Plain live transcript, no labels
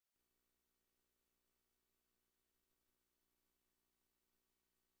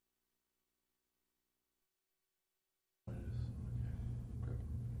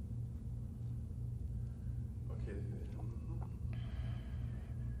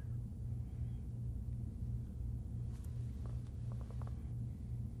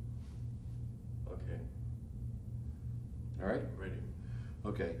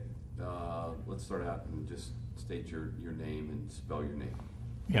Okay, let's start out and just state your name and spell your name.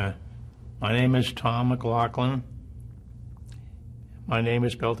 Yeah. My name is Tom McLaughlin. My name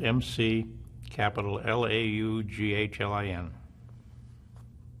is spelled MC, capital Laughlin.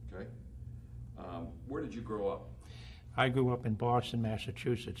 Okay. Where did you grow up? I grew up in Boston,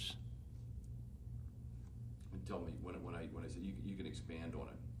 Massachusetts. And tell me, when I say you can expand on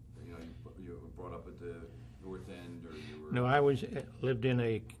it. You know, you were brought up at the North End, or you were... No, lived in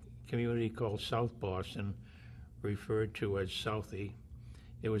a community called South Boston, referred to as Southie.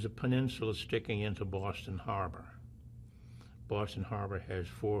 It was a peninsula sticking into Boston Harbor. Boston Harbor has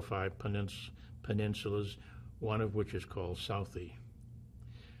 4 or 5 peninsulas, one of which is called Southie.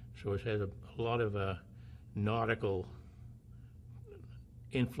 So it has a lot of nautical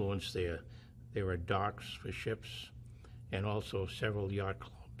influence there. There are docks for ships and also several yacht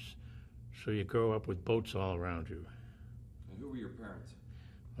clubs. So you grow up with boats all around you. And who were your parents?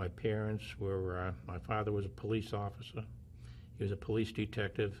 My parents were, my father was a police officer. He was a police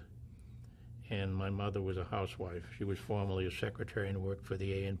detective, and my mother was a housewife. She was formerly a secretary and worked for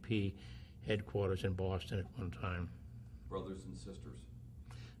the A&P headquarters in Boston at one time. Brothers and sisters?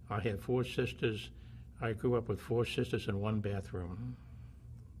 I had 4 sisters. I grew up with 4 sisters in 1 bathroom.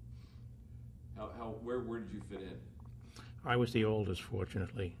 Where did you fit in? I was the oldest,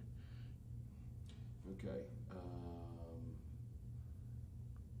 fortunately. Okay.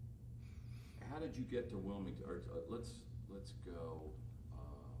 How did you get to Wilmington? Or, let's go.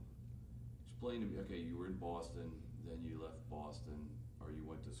 Explain to me. Okay, you were in Boston, then you left Boston, or you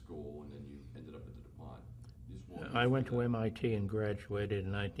went to school, and then you ended up at the DuPont. I went to MIT and graduated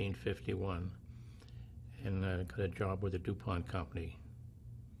in 1951, and got a job with the DuPont company.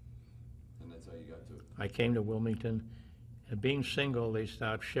 And that's how you got to it. I came to Wilmington, and being single, they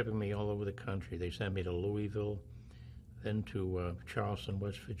stopped shipping me all over the country. They sent me to Louisville, then to Charleston,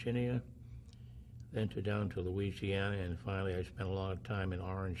 West Virginia, then down to Louisiana, and finally I spent a lot of time in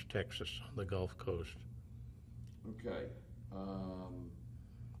Orange, Texas, on the Gulf Coast. Okay.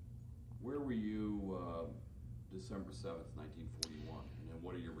 Where were you December 7th, 1941? And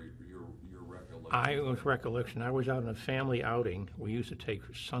what are your recollections? I was out on a family outing. We used to take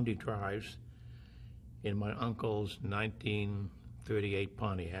Sunday drives in my uncle's 1938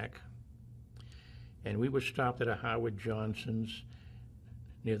 Pontiac. And we were stopped at a Howard Johnson's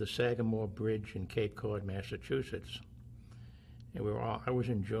near the Sagamore Bridge in Cape Cod, Massachusetts. And I was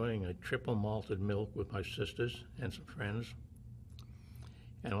enjoying a triple malted milk with my sisters and some friends.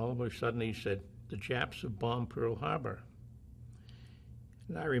 And all of a sudden he said, "The Japs have bombed Pearl Harbor."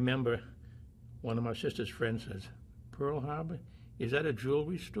 And I remember one of my sister's friends says, "Pearl Harbor? Is that a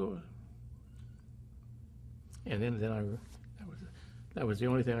jewelry store?" And then that was the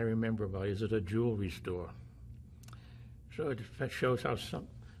only thing I remember about it. Is it a jewelry store? So that shows how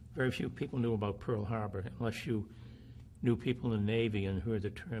very few people knew about Pearl Harbor, unless you knew people in the Navy and heard the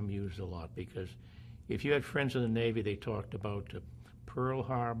term used a lot. Because if you had friends in the Navy, they talked about Pearl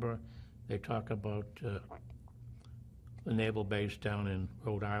Harbor, they talk about the naval base down in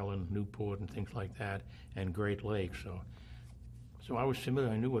Rhode Island, Newport, and things like that, and Great Lakes. So I was familiar.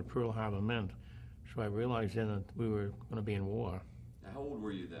 I knew what Pearl Harbor meant. So I realized then that we were going to be in war. Now, how old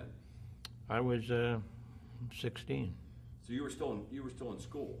were you then? I was 16. So you were still in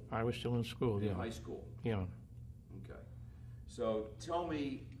school? I was still in school, yeah. In high school? Yeah. Okay. So tell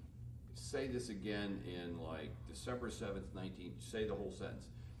me, say this again in like December 7th, say the whole sentence.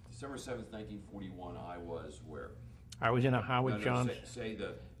 December 7th, 1941, I was where? I was in a Howard Johnson.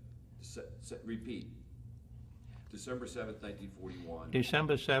 Repeat. December 7th, 1941.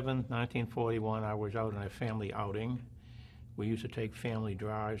 December 7th, 1941, I was out on a family outing. We used to take family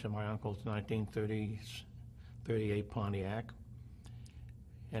drives in my uncle's 1938 Pontiac.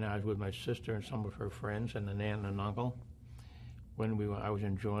 And I was with my sister and some of her friends and an aunt and an uncle. I was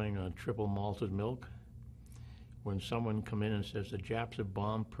enjoying a triple malted milk, when someone come in and says, "The Japs have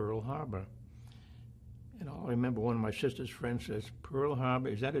bombed Pearl Harbor." And I remember one of my sister's friends says, "Pearl Harbor,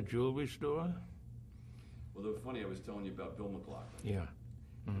 is that a jewelry store?" Well, it was funny, I was telling you about Bill McLaughlin. Yeah.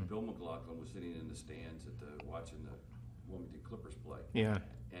 Mm-hmm. Bill McLaughlin was sitting in the stands watching the Wilmington Clippers play. Yeah.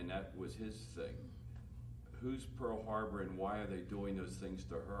 And that was his thing. Who's Pearl Harbor and why are they doing those things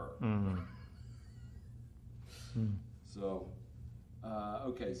to her? Mm-hmm. Mm. So,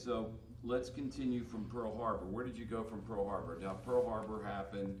 okay, so let's continue from Pearl Harbor. Where did you go from Pearl Harbor? Now, Pearl Harbor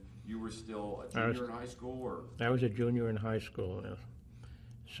happened, you were still a junior in high school, or? I was a junior in high school. Yeah.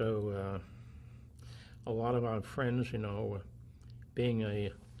 So, a lot of our friends, being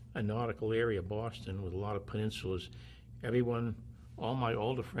a nautical area, Boston, with a lot of peninsulas, all my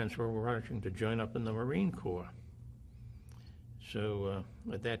older friends were rushing to join up in the Marine Corps. So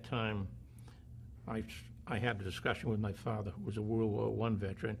at that time, I had a discussion with my father, who was a World War I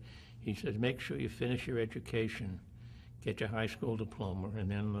veteran. He says, make sure you finish your education, get your high school diploma, and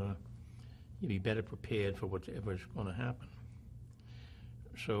then you'll be better prepared for whatever's going to happen.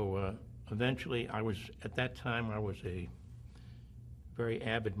 So eventually, at that time, I was a very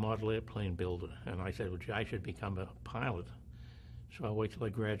avid model airplane builder, and I said, well, gee, I should become a pilot. So I'll wait till I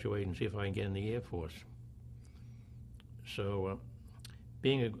graduate and see if I can get in the Air Force. So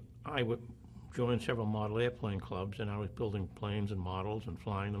I would join several model airplane clubs, and I was building planes and models and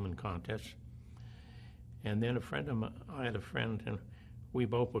flying them in contests. And then I had a friend, and we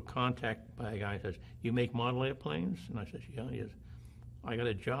both were contacted by a guy who says, you make model airplanes? And I said, yeah. He says, I got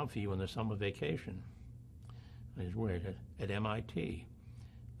a job for you in the summer vacation. I said, where? At MIT.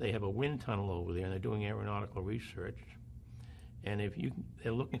 They have a wind tunnel over there, and they're doing aeronautical research. And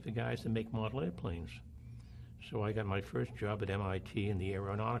they're looking for guys to make model airplanes. So I got my first job at MIT in the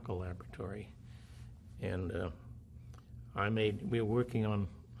aeronautical laboratory. And we were working on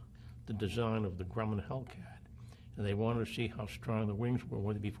the design of the Grumman Hellcat. And they wanted to see how strong the wings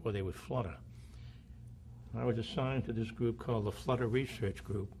were before they would flutter. I was assigned to this group called the Flutter Research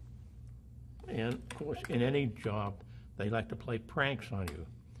Group. And of course, in any job, they like to play pranks on you.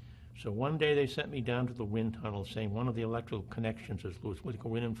 So one day they sent me down to the wind tunnel saying one of the electrical connections is loose. We'll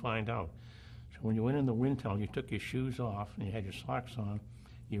go in and find out. So when you went in the wind tunnel, you took your shoes off and you had your socks on.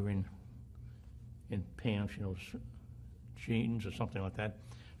 You were in pants, jeans or something like that.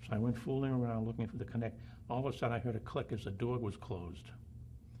 So I went fooling around looking for the connect. All of a sudden I heard a click as the door was closed.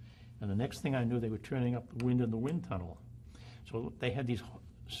 And the next thing I knew, they were turning up the wind in the wind tunnel. So they had these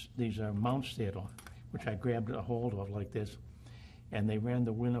mounts there, which I grabbed a hold of like this, and they ran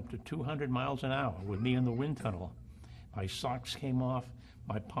the wind up to 200 miles an hour with me in the wind tunnel. My socks came off,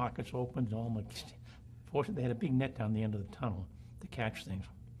 my pockets opened, fortunately they had a big net down the end of the tunnel to catch things.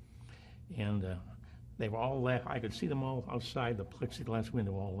 And they were all laughing. I could see them all outside the plexiglass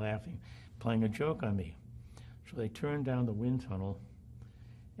window, all laughing, playing a joke on me. So they turned down the wind tunnel,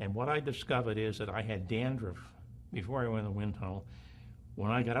 and what I discovered is that I had dandruff before I went in the wind tunnel.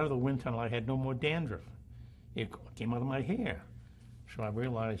 When I got out of the wind tunnel, I had no more dandruff. It came out of my hair. So I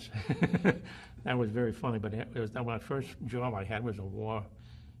realized that was very funny, but my first job I had was a war,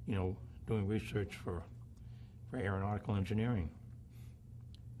 doing research for aeronautical engineering.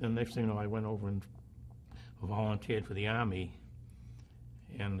 Then next thing you know, I went over and volunteered for the Army,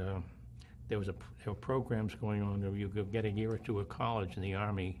 and there were programs going on where you could get a year or two of college in the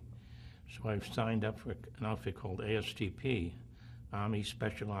Army. So I signed up for an outfit called ASTP, Army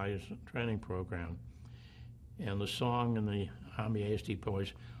Specialized Training Program. And the song in the Army ASTP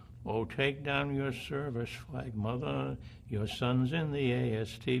was, oh, take down your service flag, mother, your son's in the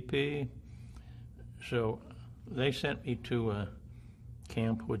ASTP. So they sent me to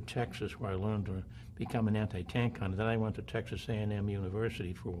Camp Hood, Texas, where I learned to become an anti-tank hunter. Then I went to Texas A&M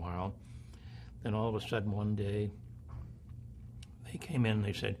University for a while. Then all of a sudden one day, they came in and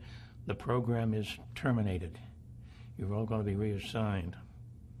they said, the program is terminated. You're all going to be reassigned.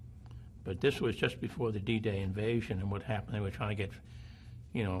 But this was just before the D-Day invasion, and what happened, they were trying to get,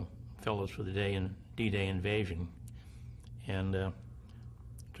 fellows for the D-Day invasion. And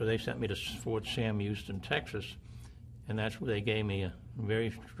so they sent me to Fort Sam Houston, Texas, and that's where they gave me a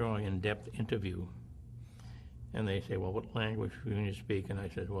very strong, in-depth interview. And they say, well, what language can you speak? And I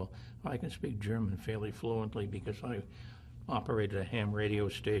said, well, I can speak German fairly fluently because I operated a ham radio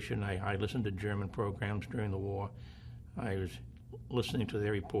station. I listened to German programs during the war. I was listening to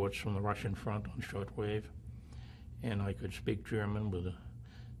their reports from the Russian front on shortwave, and I could speak German with a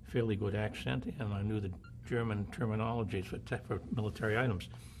fairly good accent, and I knew the German terminologies for military items.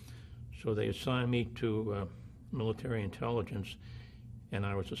 So they assigned me to military intelligence, and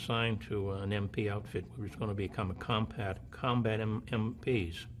I was assigned to an MP outfit, which was going to become a combat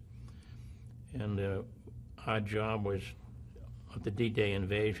MPs. And our job was, of the D-Day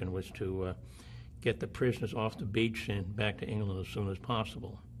invasion, was to get the prisoners off the beach and back to England as soon as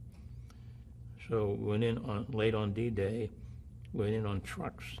possible. So we went in late on D-Day, we went in on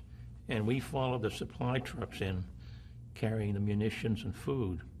trucks, and we followed the supply trucks in, carrying the munitions and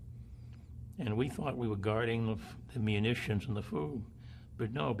food. And we thought we were guarding the munitions and the food.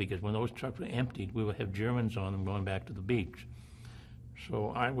 But no, because when those trucks were emptied, we would have Germans on them going back to the beach.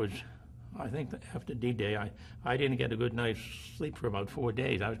 So I think that after D-Day, I didn't get a good night's sleep for about 4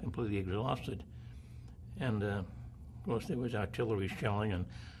 days. I was completely exhausted. And of course, there was artillery shelling, and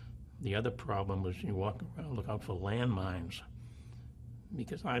the other problem was you walk around, look out for landmines.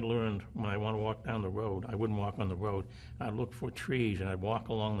 because I learned when I want to walk down the road, I wouldn't walk on the road. I'd look for trees, and I'd walk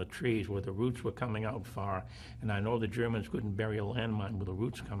along the trees where the roots were coming out far. And I know the Germans couldn't bury a landmine with the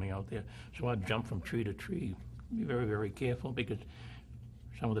roots coming out there, so I'd jump from tree to tree. Be very, very careful, because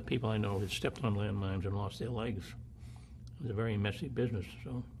some of the people I know had stepped on landmines and lost their legs. It was a very messy business.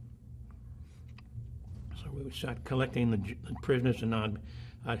 So we would start collecting the prisoners, and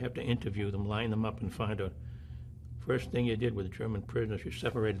I'd have to interview them, line them up, and find out. First thing you did with the German prisoners, you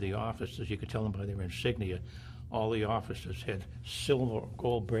separated the officers. You could tell them by their insignia. All the officers had silver or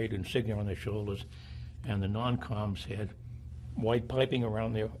gold braid insignia on their shoulders, and the non-coms had white piping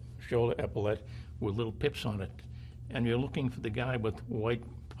around their shoulder epaulette with little pips on it. And you're looking for the guy with white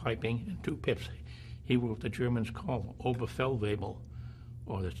piping and 2 pips. He was what the Germans call Oberfeldwebel,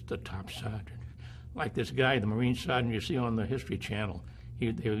 or the top sergeant. Like this guy, the Marine sergeant you see on the History Channel. They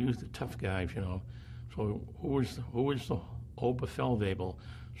use the tough guys, you know. So who is the Oberfeldwebel?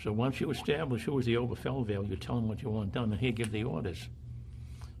 So once you establish who is the Oberfeldwebel, you tell him what you want done, and he'd give the orders.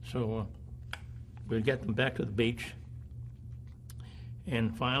 So we'd get them back to the beach,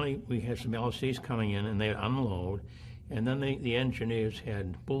 and finally we had some LCs coming in, and they'd unload, and then the engineers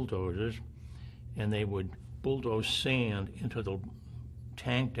had bulldozers, and they would bulldoze sand into the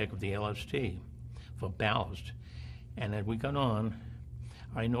tank deck of the LST for ballast. And as we got on,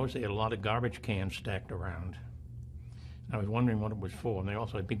 I noticed they had a lot of garbage cans stacked around. And I was wondering what it was for. And they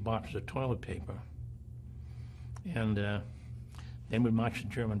also had big boxes of toilet paper. And then we'd march the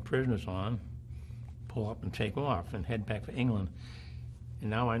German prisoners on, pull up and take off, and head back for England. And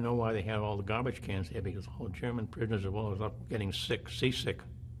now I know why they had all the garbage cans there, because all the German prisoners as well as up getting sick, seasick.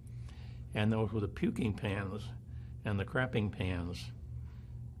 And those were the puking pans and the crapping pans.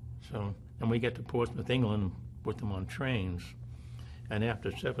 So, and we get to Portsmouth, England, put them on trains. And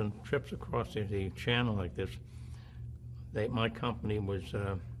after 7 trips across the channel like this, my company was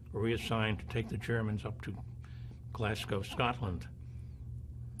reassigned to take the Germans up to Glasgow, Scotland.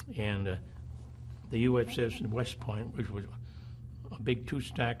 And the USS West Point, which was a big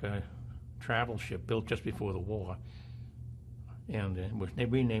 2-stacker travel ship built just before the war, and they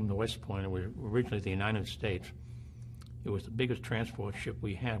renamed the West Point. It was originally the United States. It was the biggest transport ship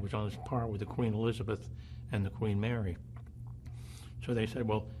we had. It was on its par with the Queen Elizabeth and the Queen Mary. So they said,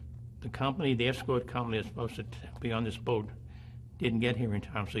 well, the escort company that's supposed to be on this boat didn't get here in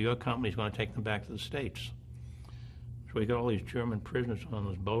time, so your company's going to take them back to the States. So we got all these German prisoners on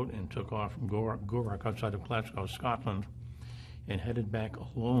this boat and took off from Gourock outside of Glasgow, Scotland, and headed back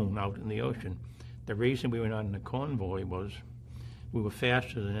alone out in the ocean. The reason we were not in a convoy was we were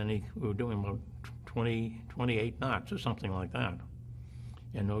faster than we were doing about 28 knots or something like that.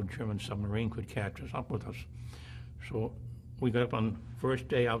 And no German submarine could catch us up with us. So we got up on first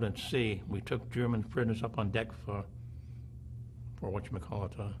day out at sea. We took German prisoners up on deck for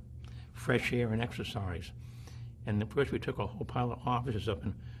fresh air and exercise. And first we took a whole pile of officers up,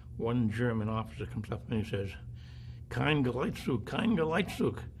 and one German officer comes up and he says, kein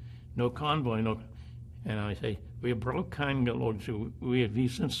Geleitzug, no convoy, no. And I say, wir brauchen kein Geleitzug, wir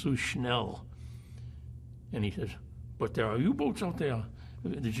sind zu schnell. And he says, but there are U-boats out there.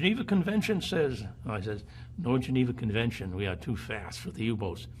 The Geneva Convention says, I says, no Geneva Convention, we are too fast for the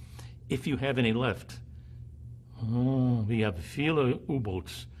U-boats. If you have any left. Oh, we have viele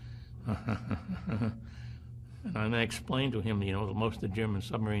U-boats. And I explained to him, that most of the German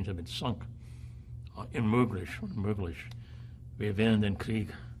submarines have been sunk in Möglich. Wir werden den Krieg.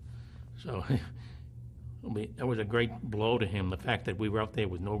 So that was a great blow to him, the fact that we were out there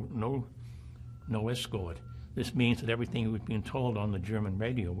with no escort. This means that everything we was being told on the German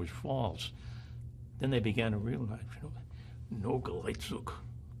radio was false. Then they began to realize, no Geleitzug.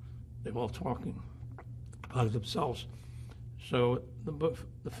 They're all talking about themselves. So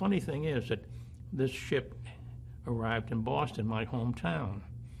the funny thing is that this ship arrived in Boston, my hometown,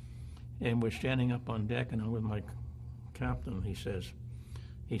 and we're standing up on deck, and I'm with my captain. He says,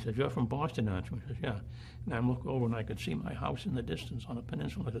 you're from Boston, aren't you? I says, yeah. And I look over and I could see my house in the distance on the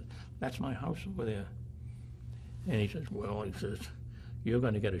peninsula. I said, that's my house over there. And he says, you're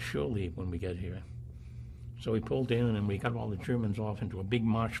going to get a shore leave when we get here. So we pulled in, and we got all the Germans off into a big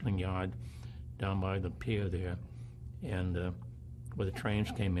marshalling yard down by the pier there, and where the trains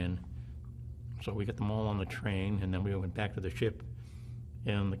came in. So we got them all on the train, and then we went back to the ship,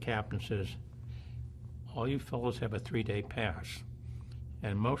 and the captain says, all you fellows have a 3-day pass.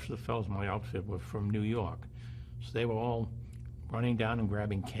 And most of the fellows in my outfit were from New York. So they were all running down and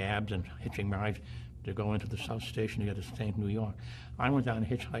grabbing cabs and hitching rides to go into the South Station to get to stay in New York. I went down and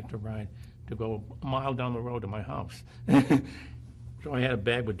hitchhiked a ride to go a mile down the road to my house. So I had a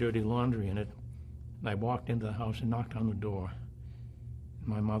bag with dirty laundry in it, and I walked into the house and knocked on the door.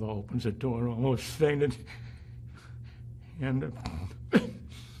 my mother opens the door and almost fainted. And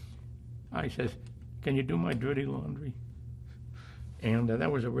I says, "Can you do my dirty laundry?" And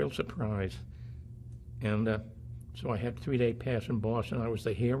that was a real surprise. And so I had a 3-day pass in Boston. I was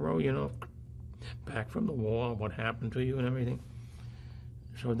the hero, you know, back from the war, what happened to you and everything.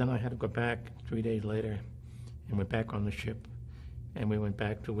 So then I had to go back 3 days later and went back on the ship. And we went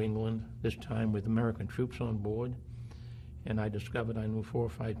back to England, this time with American troops on board. And I discovered I knew 4 or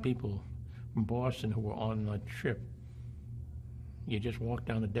 5 people from Boston who were on that ship. You just walk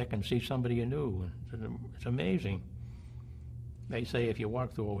down the deck and see somebody you knew. It's amazing. They say if you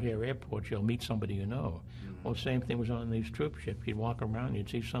walk through O'Hare Airport, you'll meet somebody you know. Mm-hmm. Well, same thing was on these troop ships. You'd walk around, you'd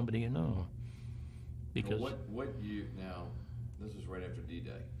see somebody you know. Because well, what you now? This is right after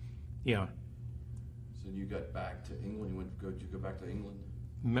D-Day. Yeah. So you got back to England. Did you go back to England?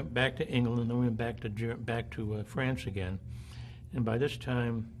 Back to England, and then we went back to France again. And by this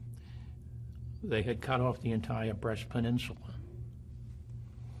time, they had cut off the entire Brest Peninsula.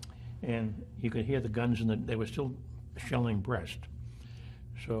 And you could hear the guns, they were still shelling Brest.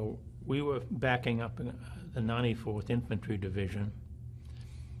 So we were backing up the 94th Infantry Division,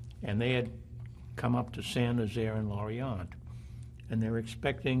 and they had come up to Saint-Nazaire and Lorient. And they were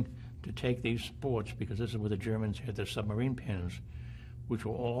expecting to take these forts, because this is where the Germans had their submarine pens, which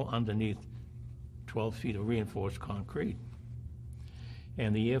were all underneath 12 feet of reinforced concrete.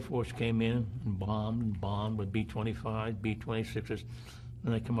 And the Air Force came in and bombed with B-25, B-26s,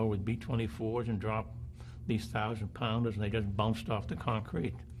 and they come over with B-24s and dropped these 1,000-pounders, and they just bounced off the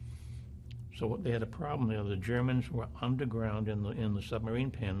concrete. So they had a problem there. The Germans were underground in the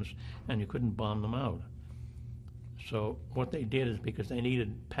submarine pens, and you couldn't bomb them out. So what they did is, because they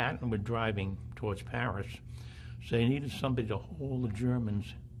needed, Patton were driving towards Paris, so they needed somebody to hold the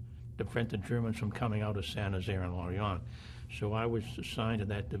Germans, to prevent the Germans from coming out of Saint-Nazaire and Lorient. So I was assigned to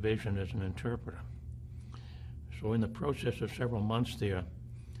that division as an interpreter. So in the process of several months there,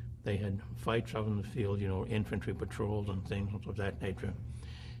 they had fights out in the field, you know, infantry patrols and things of that nature.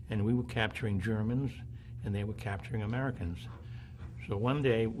 And we were capturing Germans, and they were capturing Americans. So one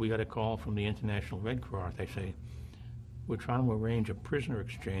day, we got a call from the International Red Cross. They say, "We're trying to arrange a prisoner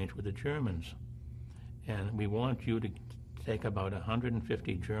exchange with the Germans, and we want you to take about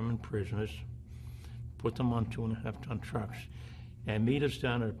 150 German prisoners, put them on 2.5-ton trucks, and meet us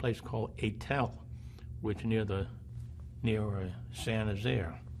down at a place called Etel, which is near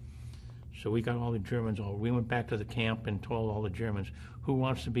Saint-Nazaire." So we got all the Germans over. We went back to the camp and told all the Germans, "Who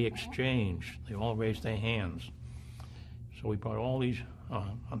wants to be exchanged?" They all raised their hands. So we brought all these,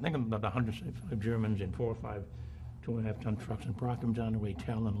 I think about 100 Germans in 4 or 5 2.5-ton trucks, and brought them down to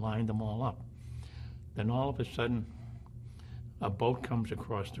Etel and lined them all up. Then all of a sudden, a boat comes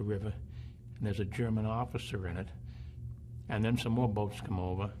across the river, and there's a German officer in it. And then some more boats come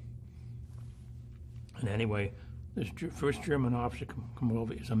over. And anyway, this first German officer come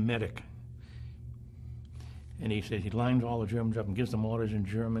over is a medic. And he says, he lines all the Germans up and gives them orders in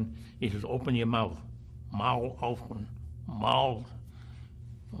German. He says, "Open your mouth. Maul open. Maul."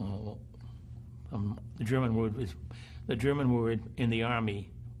 The German word in the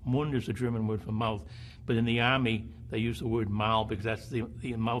army. Mund is the German word for mouth, but in the army they use the word Maul because that's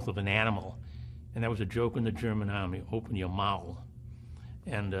the mouth of an animal, and that was a joke in the German army. Open your mouth.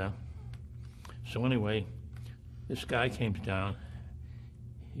 And so anyway, this guy came down.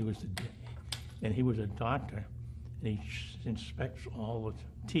 He was a doctor, and he inspects all the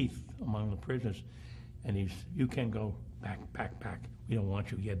teeth among the prisoners, and "You can go back. We don't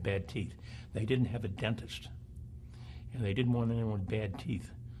want you. You have bad teeth." They didn't have a dentist, and they didn't want anyone with bad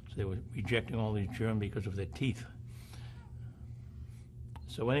teeth, so they were rejecting all these Germans because of their teeth.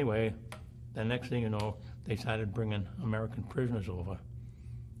 So anyway, the next thing you know, they started bringing American prisoners over,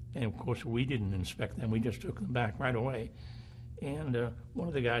 and of course we didn't inspect them. We just took them back right away. And one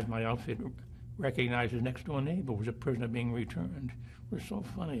of the guys in my outfit recognized his next-door neighbor was a prisoner being returned. It was so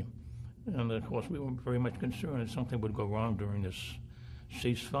funny. And of course, we were very much concerned that something would go wrong during this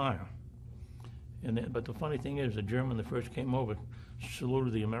ceasefire. But the funny thing is, the German that first came over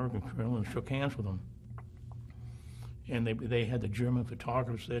saluted the American colonel and shook hands with him. And they had the German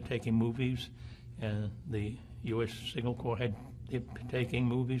photographers there taking movies, and the U.S. Signal Corps had taking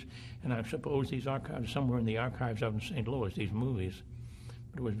movies. And I suppose these archives, somewhere in the archives out in St. Louis, these movies.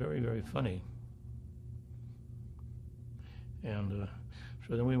 But it was very, very funny. And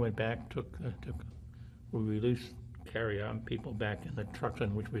so then we went back, we released carry-on people back in the trucks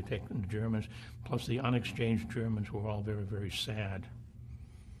in which we taken the Germans, plus the unexchanged Germans were all very, very sad.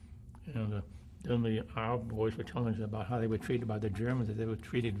 And then our boys were telling us about how they were treated by the Germans, that they were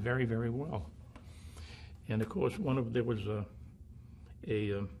treated very, very well. And of course,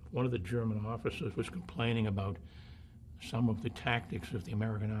 one of the German officers was complaining about some of the tactics of the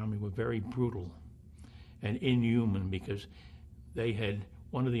American Army were very brutal and inhuman, because they had,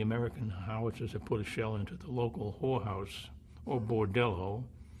 one of the American howitzers had put a shell into the local whorehouse or bordello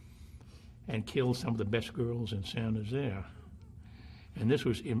and killed some of the best girls in Saint Nazaire. And this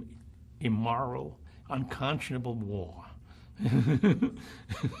was immoral, unconscionable war.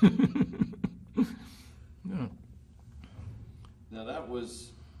 Yeah. Now that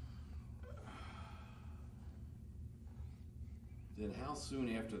was, then how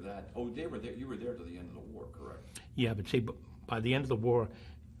soon after that, oh, they were there, you were there till the end of the war, correct? Yeah, but see, by the end of the war,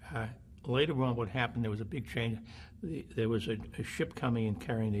 later on what happened, there was a big change. There was a ship coming and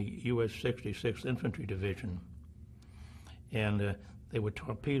carrying the U.S. 66th Infantry Division, and they were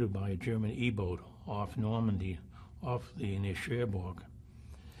torpedoed by a German E-boat off Normandy, near Cherbourg,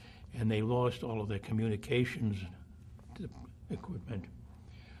 and they lost all of their communications equipment,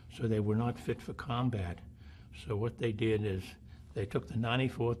 so they were not fit for combat. So what they did is they took the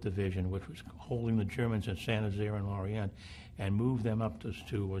 94th Division, which was holding the Germans in Saint Nazaire and Lorient, and moved them up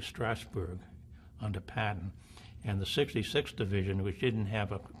to Strasbourg under Patton. And the 66th Division, which didn't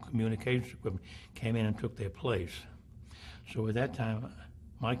have a communications equipment, came in and took their place. So at that time,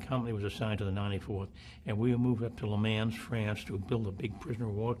 my company was assigned to the 94th, and we were moved up to Le Mans, France, to build a big prisoner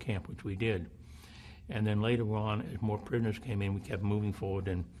of war camp, which we did. And then later on, as more prisoners came in, we kept moving forward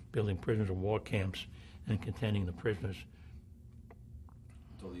and building prisoners of war camps and containing the prisoners.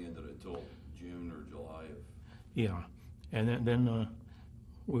 Until the end of it, until June or July of... Yeah, and then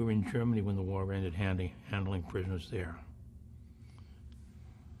we were in Germany when the war ended, handling prisoners there.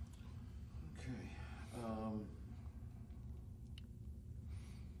 Okay.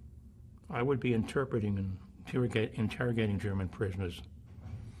 I would be interpreting and interrogating German prisoners.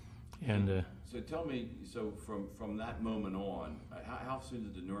 And so tell me, so from that moment on, how soon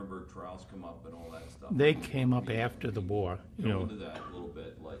did the Nuremberg trials come up and all that stuff? They came up after the war. Go into that a little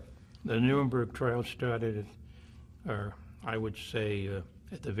bit, like... The Nuremberg trials started, I would say,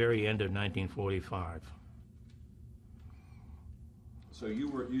 at the very end of 1945. So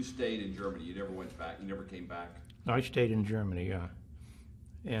you stayed in Germany. You never went back. You never came back. I stayed in Germany, yeah.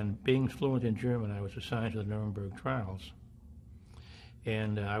 And being fluent in German, I was assigned to the Nuremberg trials.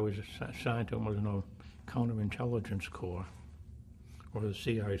 And I was assigned to what was known Counterintelligence Corps, or the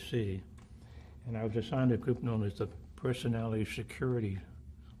CIC. And I was assigned to a group known as the Personality Security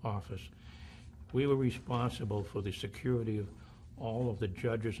Office. We were responsible for the security of all of the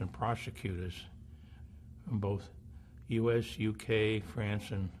judges and prosecutors from both U.S., UK,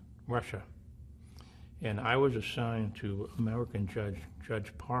 France, and Russia. And I was assigned to American Judge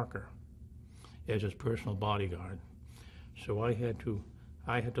Parker as his personal bodyguard. So I had to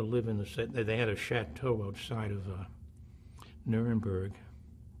live in they had a chateau outside of Nuremberg,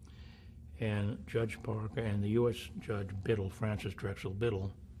 and Judge Parker and the U.S. Judge Biddle, Francis Drexel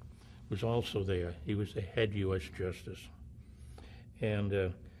Biddle, was also there. He was the head U.S. Justice.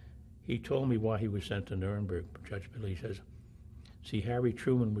 And he told me why he was sent to Nuremberg. Judge Biddle, he says, see, Harry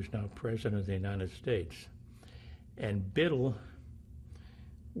Truman was now President of the United States, and Biddle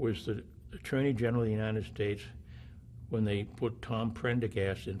was the Attorney General of the United States when they put Tom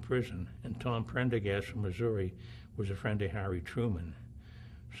Prendergast in prison. And Tom Prendergast from Missouri was a friend of Harry Truman.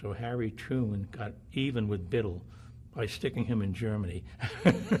 So Harry Truman got even with Biddle by sticking him in Germany.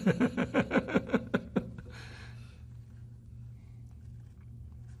 So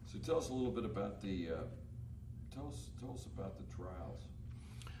tell us a little bit about the, tell us about the trials.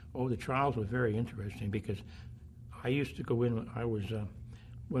 Oh, the trials were very interesting because I used to go in, I was,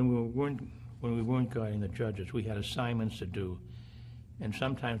 when we weren't guarding the judges, we had assignments to do. And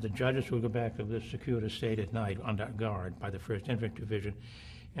sometimes the judges would go back to the secure estate at night under guard by the 1st Infantry Division,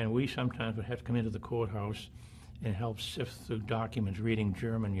 and we sometimes would have to come into the courthouse and help sift through documents, reading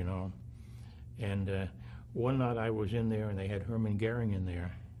German, you know. And one night I was in there and they had Hermann Goering in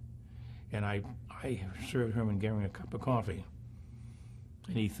there, and I served Hermann Goering a cup of coffee,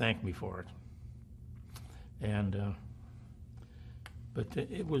 and he thanked me for it. And but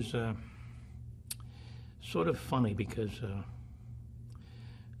it was sort of funny because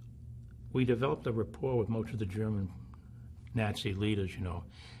we developed a rapport with most of the German Nazi leaders, you know.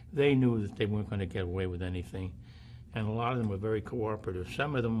 They knew that they weren't going to get away with anything, and a lot of them were very cooperative.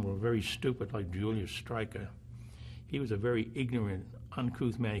 Some of them were very stupid, like Julius Streicher. He was a very ignorant,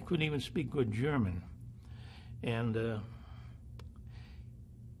 uncouth man. He couldn't even speak good German. And the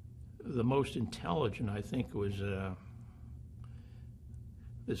most intelligent, I think, was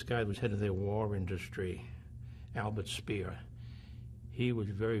this guy who was head of their war industry, Albert Speer. He was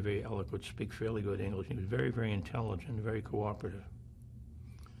very, very eloquent, speak fairly good English. He was very, very intelligent, very cooperative.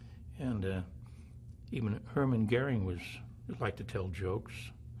 And even Hermann Goering would like to tell jokes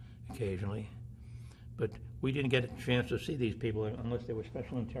occasionally. But we didn't get a chance to see these people unless there were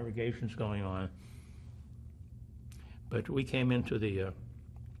special interrogations going on. But we came into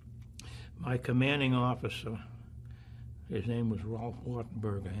my commanding officer, his name was Rolf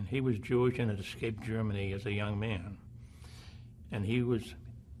Wartenberger, and he was Jewish and had escaped Germany as a young man. And I was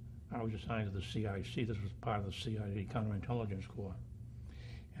assigned to the CIC. This was part of the CIC Counterintelligence Corps.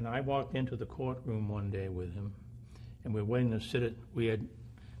 And I walked into the courtroom one day with him, and we were waiting to sit we had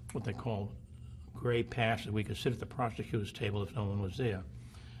what they call gray passes. We could sit at the prosecutor's table if no one was there.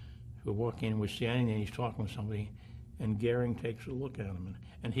 We walk in, we're standing there, and he's talking with somebody, and Goering takes a look at him.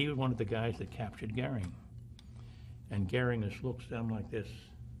 And he was one of the guys that captured Goering. And Goering just looks at him like this,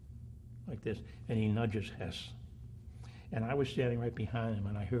 and he nudges Hess. And I was standing right behind him,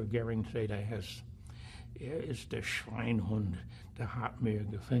 and I heard Goering say to Hess, "It's the Schweinhund, der hat mir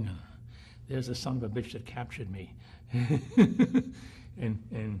gefangen. There's the son of a bitch that captured me." and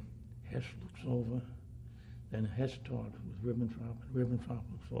Hess looks over. Then Hess talks with Ribbentrop, and Ribbentrop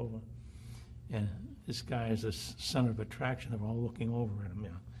looks over. And this guy is the center of attraction. They're all looking over at him.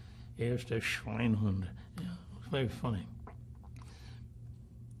 Here's the Schweinhund. Yeah, it's very funny.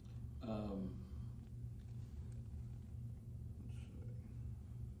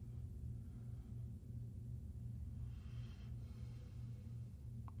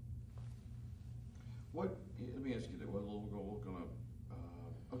 Let me ask you that.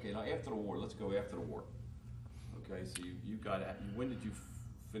 Okay, now after the war, let's go after the war. Okay, so you got, when did you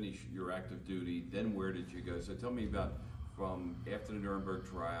finish your active duty? Then where did you go? So tell me about from after the Nuremberg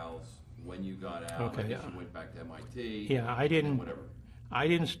trials, when you got out. Okay, I guess you went back to MIT. Yeah, I didn't. Whatever. I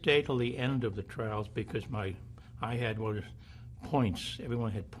didn't stay till the end of the trials because I had points.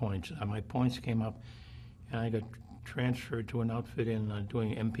 Everyone had points. My points came up, and I got transferred to an outfit in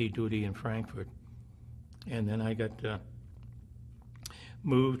doing MP duty in Frankfurt. And then I got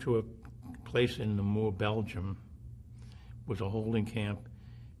moved to a place in Namur, Belgium, was a holding camp,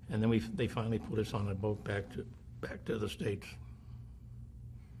 and then they finally put us on a boat back to the States.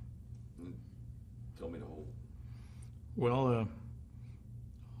 Tell me the whole. Well,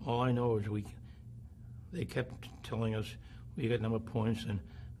 all I know is they kept telling us we got number of points, and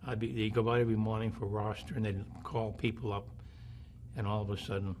they'd go by every morning for roster, and they'd call people up, and all of a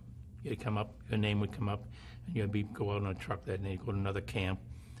sudden you'd come up, your name would come up, and you'd go out on a truck that night, go to another camp.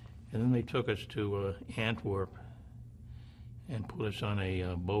 And then they took us to Antwerp and put us on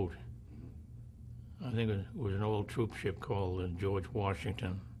a boat. I think it was an old troop ship called George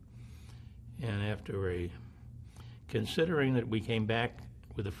Washington. And considering that we came back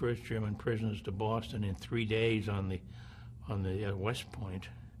with the first German prisoners to Boston in 3 days on the West Point,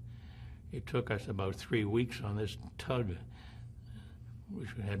 it took us about 3 weeks on this tug, which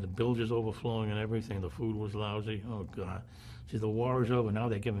had the bilges overflowing and everything. The food was lousy. Oh, God. See, the war is over. Now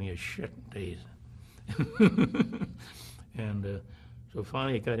they're giving me a shit days. And so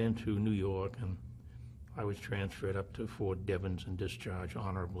finally I got into New York, and I was transferred up to Fort Devens and discharged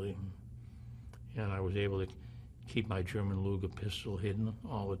honorably. And I was able to keep my German Luger pistol hidden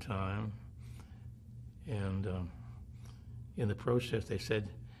all the time. And in the process, they said,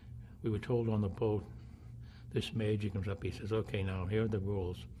 we were told on the boat, this major comes up, he says, "Okay, now, here are the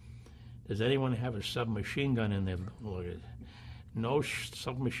rules. Does anyone have a submachine gun in their luggage? No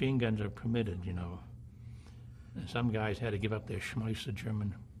submachine guns are permitted, you know." And some guys had to give up their Schmeisser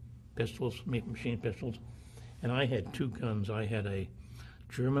German pistols, machine pistols. And I had two guns. I had a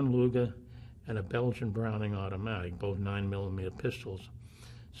German Luger and a Belgian Browning automatic, both 9mm pistols.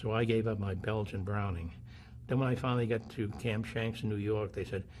 So I gave up my Belgian Browning. Then when I finally got to Camp Shanks in New York, they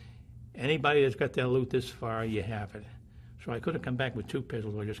said, "Anybody that's got their loot this far, you have it." So I could have come back with two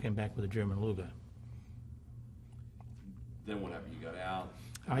pistols, or I just came back with a German Luger. Then what happened? You got out?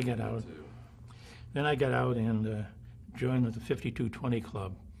 I got out. Then I got out and joined with the 5220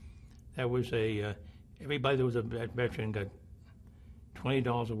 Club. That was everybody that was a veteran got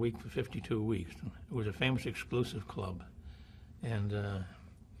 $20 a week for 52 weeks. It was a famous exclusive club. And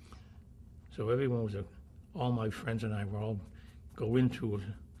so everyone all my friends and I were all go into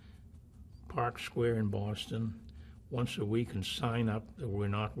Park Square in Boston once a week and sign up that we're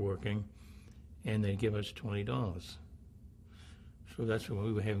not working, and they give us $20. So that's what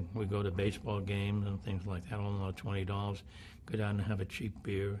we were having. We go to baseball games and things like that, all on $20, go down and have a cheap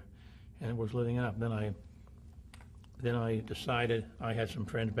beer, and it was living it up. Then I decided, I had some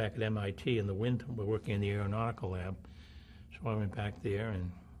friends back at MIT in the winter, were working in the aeronautical lab, so I went back there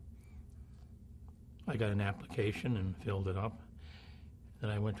and I got an application and filled it up. Then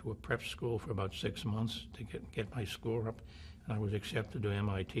I went to a prep school for about 6 months to get my score up. I was accepted to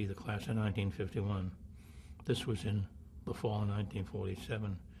MIT, the class of 1951. This was in the fall of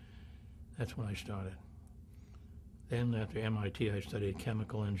 1947. That's when I started. Then after MIT, I studied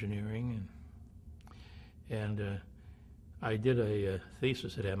chemical engineering, and I did a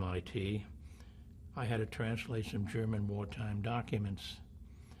thesis at MIT. I had to translate some German wartime documents,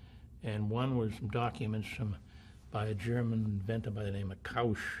 and one was some documents by a German inventor by the name of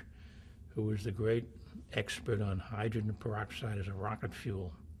Kausch, who was the great expert on hydrogen peroxide as a rocket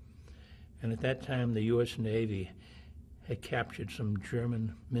fuel. And at that time, the U.S. Navy had captured some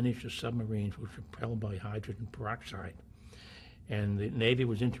German miniature submarines which were propelled by hydrogen peroxide. And the Navy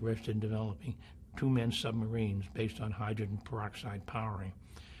was interested in developing two-man submarines based on hydrogen peroxide powering.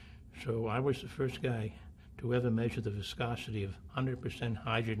 So I was the first guy to ever measure the viscosity of 100%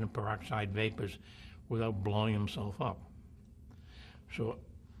 hydrogen peroxide vapors without blowing himself up. So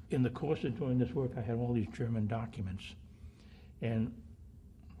in the course of doing this work, I had all these German documents. And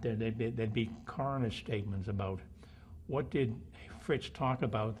there'd be coroner statements about what did Fritz talk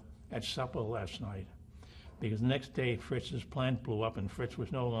about at supper last night. Because the next day, Fritz's plant blew up and Fritz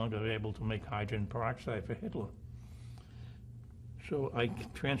was no longer able to make hydrogen peroxide for Hitler. So I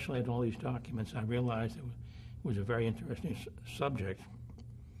translated all these documents. I realized it was a very interesting subject.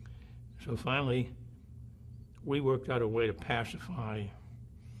 So finally, we worked out a way to pacify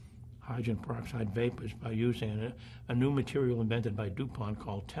hydrogen peroxide vapors by using a new material invented by DuPont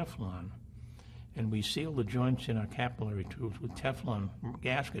called Teflon. And we sealed the joints in our capillary tubes with Teflon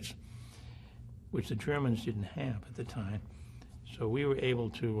gaskets, which the Germans didn't have at the time. So we were able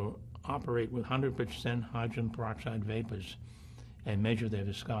to operate with 100% hydrogen peroxide vapors and measure their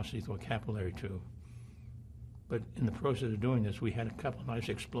viscosity through a capillary tube. But in the process of doing this, we had a couple of nice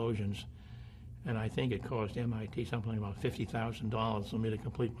explosions, and I think it cost MIT something about $50,000 for me to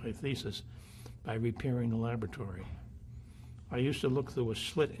complete my thesis by repairing the laboratory. I used to look through a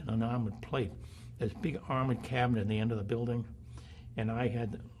slit in an armored plate. There's a big armored cabinet at the end of the building, and I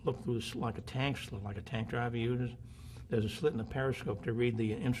had looked through this like a tank slit, like a tank driver uses. There's a slit in the periscope to read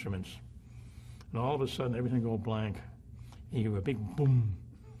the instruments. And all of a sudden, everything goes blank. And you hear a big boom,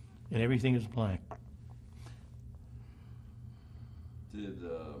 and everything is blank.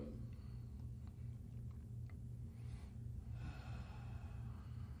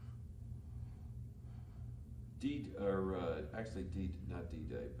 Not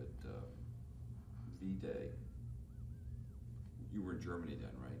D-Day, but V-Day. You were in Germany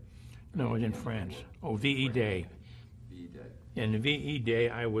then, right? No, I was in France. Oh, VE Day. VE Day. And the VE Day,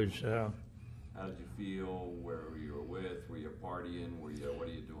 I was... How did you feel? Where you were with? Were you partying? What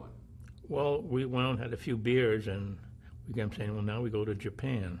are you doing? Well, we went out and had a few beers, and we kept saying, well, now we go to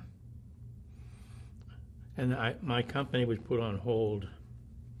Japan. And my company was put on hold.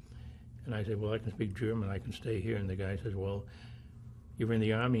 And I said, well, I can speak German. I can stay here. And the guy says, well, you're in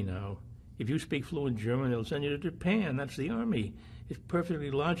the Army now. If you speak fluent German, they'll send you to Japan. That's the Army. It's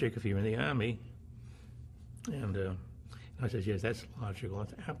perfectly logical if you're in the Army. And I said, yes, that's logical.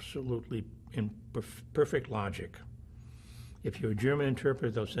 That's absolutely in perfect logic. If you're a German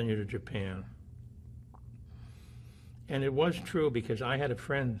interpreter, they'll send you to Japan. And it was true because I had a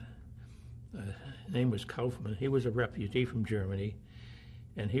friend, his name was Kaufman. He was a refugee from Germany,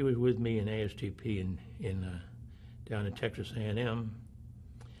 and he was with me in ASTP down in Texas A&M.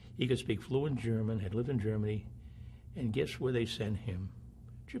 He could speak fluent German, had lived in Germany, and guess where they sent him?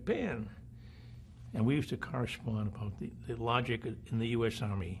 Japan. And we used to correspond about the logic in the U.S.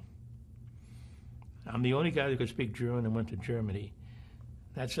 Army. I'm the only guy that could speak German and went to Germany.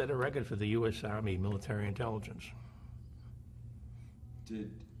 That set a record for the U.S. Army military intelligence.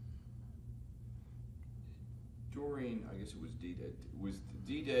 During, I guess it was D-Day, was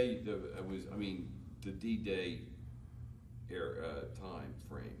D-Day, the D-Day time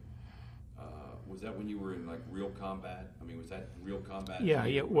frame, was that when you were in like real combat? I mean, was that real combat?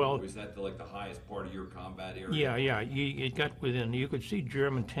 Yeah, well... Was that the highest part of your combat area? Yeah, it got within, you could see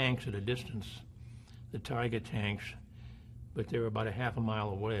German tanks at a distance, the Tiger tanks, but they were about a half a mile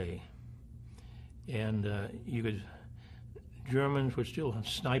away. And Germans were still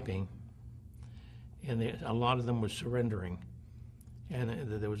sniping, and a lot of them were surrendering. And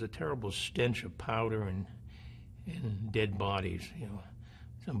there was a terrible stench of powder and dead bodies.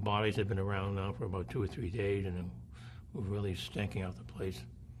 Some bodies had been around now for about 2 or 3 days, and were really stinking out the place.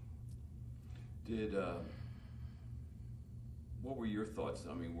 What were your thoughts?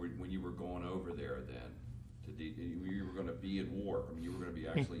 I mean, when you were going over there then, you were going to be in war. I mean, you were going to be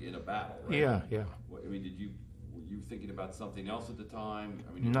actually in a battle, right? Yeah. I mean, were you thinking about something else at the time?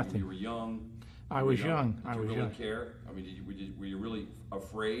 I mean, nothing. You were young. I was young. Did you really care? I mean, were you really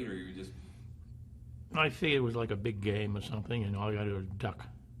afraid, or you just? I figured it was like a big game or something, and all I got to do is duck.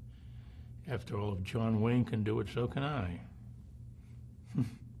 After all, if John Wayne can do it, so can I.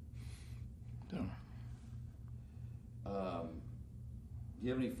 So. Do you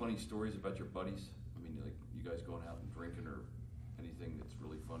have any funny stories about your buddies? I mean, like you guys going out and drinking or anything that's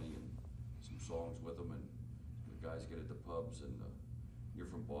really funny, and some songs with them, and the guys get at the pubs, and you're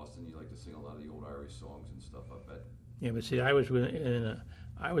from Boston, you like to sing a lot of the old Irish songs and stuff, I bet. Yeah, but see, I was the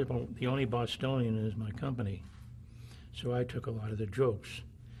only Bostonian in my company, so I took a lot of the jokes.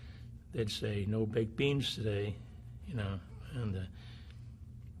 They'd say, "No baked beans today," and no.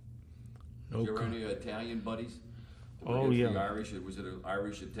 Did you ever have any Italian buddies? Oh yeah. The Irish, was it an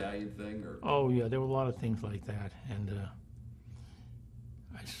Irish-Italian thing, or? Oh yeah, there were a lot of things like that, and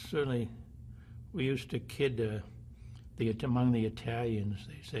we used to kid among the Italians.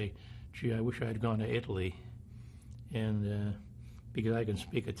 They say, "Gee, I wish I had gone to Italy," and because I can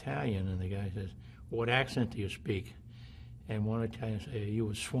speak Italian, and the guy says, "What accent do you speak?" And one Italian say, "Are you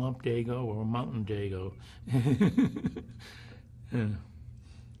a swamp dago or a mountain dago?" Yeah.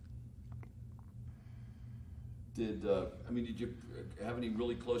 Did you have any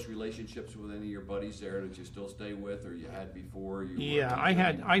really close relationships with any of your buddies there that you still stay with, or you had before? Yeah,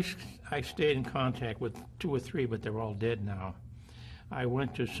 I stayed in contact with 2 or 3, but they're all dead now. I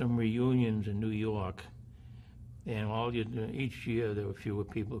went to some reunions in New York, and each year there were fewer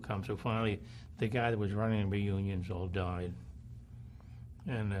people who come. So finally, the guy that was running reunions all died,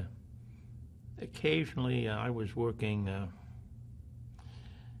 and occasionally I was working.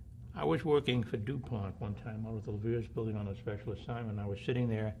 I was working for DuPont one time out of the Levere's building on a special assignment. I was sitting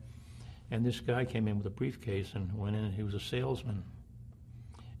there, and this guy came in with a briefcase and went in, and he was a salesman.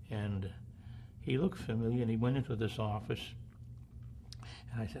 And he looked familiar, and he went into this office.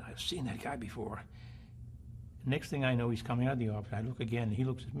 And I said, "I've seen that guy before." Next thing I know, he's coming out of the office. I look again, and he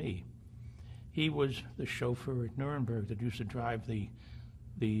looks at me. He was the chauffeur at Nuremburg that used to drive the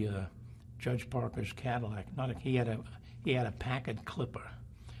Judge Parker's Cadillac. He had a Packard Clipper.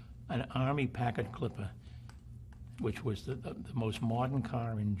 An Army Packard Clipper, which was the most modern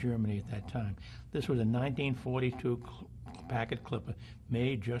car in Germany at that time. This was a 1942 Packard Clipper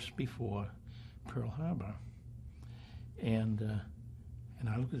made just before Pearl Harbor. And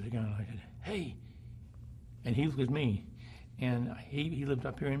I looked at the guy and I said, "Hey," and he looked at me, and he lived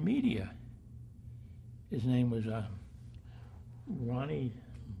up here in Media. His name was Ronnie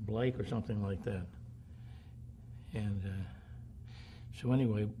Blake or something like that. And so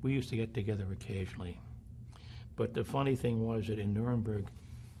anyway, we used to get together occasionally. But the funny thing was that in Nuremberg,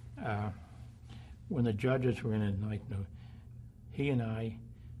 when the judges were in at night, he and I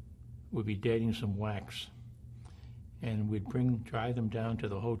would be dating some whacks, and we'd drive them down to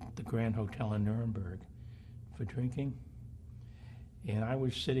the Grand Hotel in Nuremberg for drinking. And I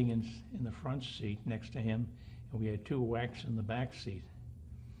was sitting in the front seat next to him, and we had 2 whacks in the back seat.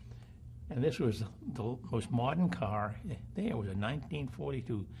 And this was the most modern car. There was a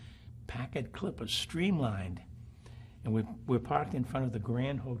 1942 Packard Clipper, streamlined. And we're parked in front of the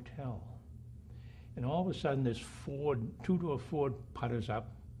Grand Hotel. And all of a sudden, this 2-door Ford putters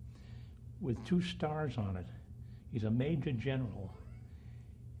up with 2 stars on it. He's a major general.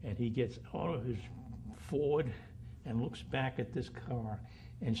 And he gets out of his Ford and looks back at this car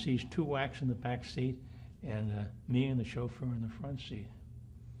and sees 2 whacks in the back seat and me and the chauffeur in the front seat.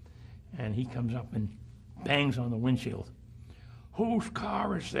 And he comes up and bangs on the windshield. "Whose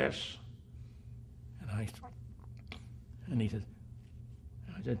car is this?" And he said,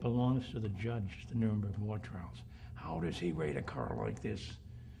 "It belongs to the judge, the Nuremberg war trials." "How does he rate a car like this?"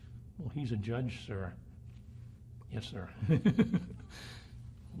 "Well, he's a judge, sir." "Yes, sir."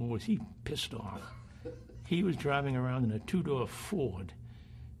 Well, was he pissed off? He was driving around in a 2-door Ford.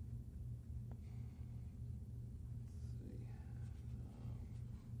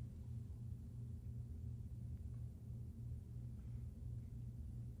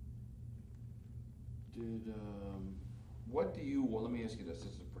 Well, let me ask you this.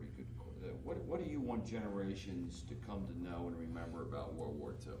 This is a pretty good question. What do you want generations to come to know and remember about World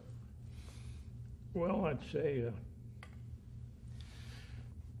War II? Well, I'd say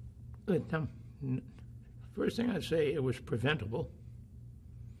first thing I'd say, it was preventable.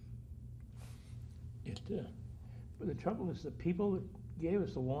 But the trouble is the people that gave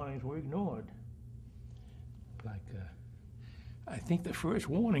us the warnings were ignored. Like, I think the first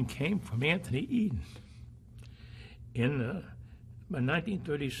warning came from Anthony Eden. In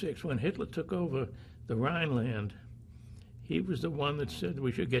 1936, when Hitler took over the Rhineland, he was the one that said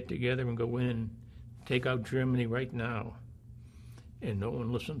we should get together and go in and take out Germany right now. And no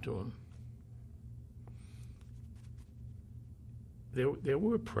one listened to him. There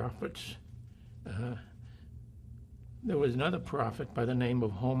were prophets There was another prophet by the name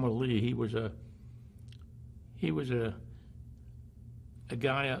of Homer Lee. He was a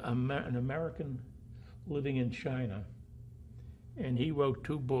guy, an American living in China, and he wrote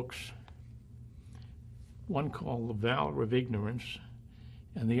 2 books, one called The Valor of Ignorance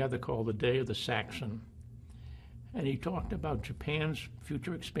and the other called The Day of the Saxon. And he talked about Japan's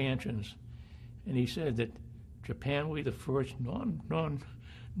future expansions, and he said that Japan will be the first non-white,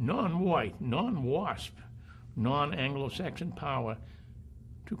 non-WASP, non-Anglo-Saxon power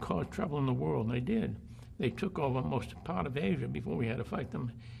to cause trouble in the world, and they did. They took over most part of Asia before we had to fight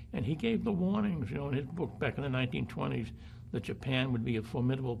them. And he gave the warnings, in his book back in the 1920s, that Japan would be a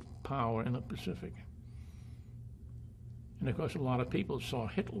formidable power in the Pacific. And of course, a lot of people saw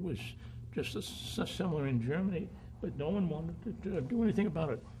Hitler was just similar in Germany, but no one wanted to do anything about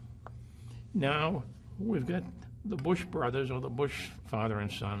it. Now, we've got the Bush brothers, or the Bush father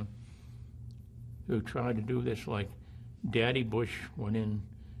and son, who tried to do this like Daddy Bush went in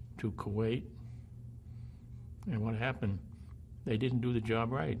to Kuwait. And what happened? They didn't do the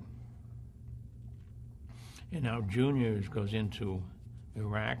job right. And now Junior goes into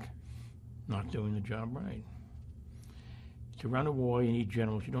Iraq, not doing the job right. To run a war, you need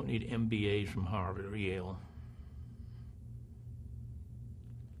generals. You don't need MBAs from Harvard or Yale.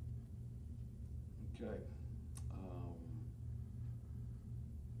 Okay.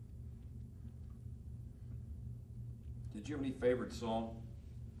 Did you have any favorite song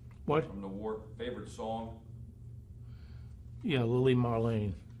What? from the war? Favorite song? Yeah, Lily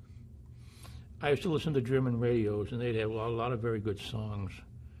Marlene. I used to listen to German radios, and they'd have a lot of very good songs.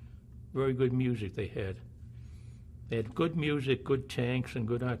 Very good music they had. They had good music, good tanks, and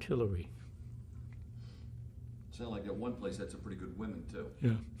good artillery. Sound like at one place had some pretty good women too.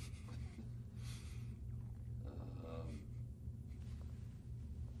 Yeah.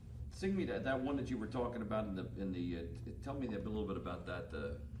 Sing me that one that you were talking about in the tell me a little bit about that,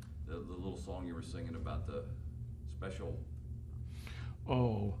 the little song you were singing about the special.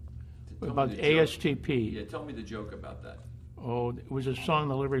 Oh, Tell me about the joke. ASTP. Yeah, tell me the joke about that. Oh, it was a song,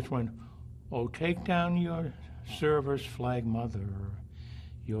 the lyrics went, "Oh, take down your server's flag, mother.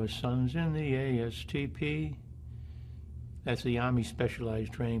 Your son's in the ASTP." That's the Army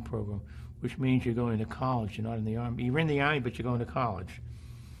Specialized Training Program, which means you're going to college. You're not in the Army. You're in the Army, but you're going to college.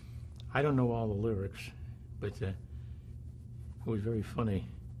 I don't know all the lyrics, but it was very funny.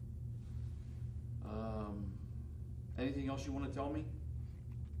 Anything else you want to tell me?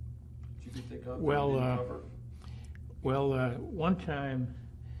 That you can think of? One time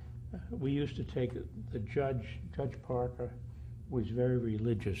we used to take the Judge Parker was very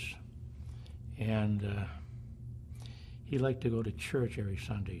religious, and he liked to go to church every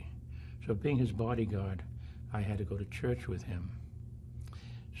Sunday. So being his bodyguard, I had to go to church with him.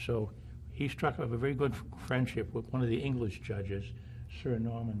 So he struck up a very good friendship with one of the English judges, Sir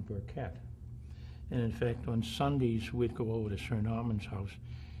Norman Burkett. And in fact, on Sundays, we'd go over to Sir Norman's house,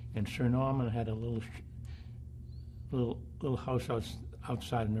 and Sir Norman had a little house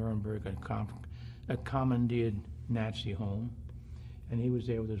outside of Nuremberg, a commandeered Nazi home, and he was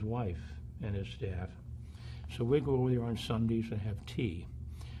there with his wife and his staff. So we'd go over there on Sundays and have tea.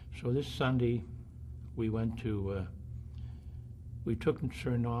 So this Sunday, we took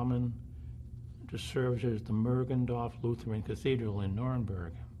Sir Norman to services at the Mergendorf Lutheran Cathedral in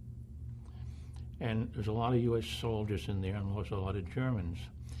Nuremberg. And there's a lot of U.S. soldiers in there, and also a lot of Germans.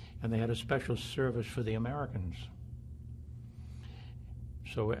 And they had a special service for the Americans.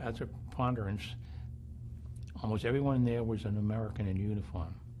 So as a preponderance, almost everyone there was an American in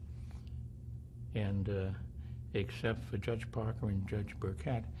uniform. And except for Judge Parker and Judge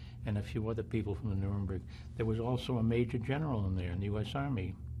Burkett and a few other people from the Nuremberg, there was also a major general in there in the U.S.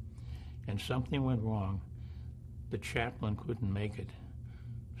 Army. And something went wrong. The chaplain couldn't make it.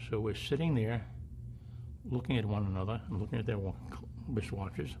 So we're sitting there looking at one another and looking at their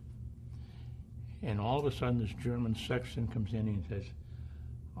wristwatches. And all of a sudden this German sexton comes in and says,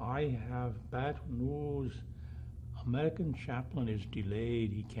 "I have bad news. American chaplain is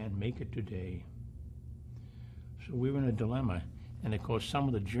delayed. He can't make it today." So we were in a dilemma. And of course, some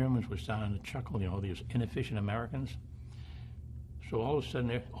of the Germans were starting to chuckle, these inefficient Americans. So all of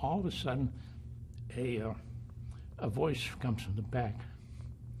a sudden, a voice comes from the back.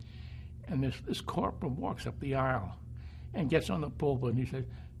 And this corporal walks up the aisle and gets on the pulpit and he says,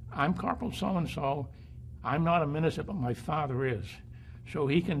 "I'm Corporal so-and-so. I'm not a minister, but my father is." So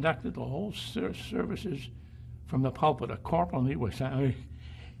he conducted the whole services from the pulpit, a corporal in the U.S. Army.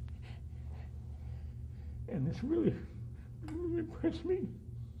 And this really impressed me.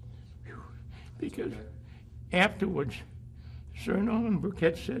 Because afterwards, Sir Norman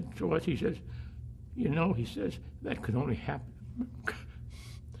Burkett said to us, he says, You know, he says, that could only happen.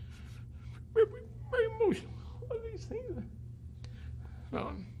 Very, very emotional. All these things.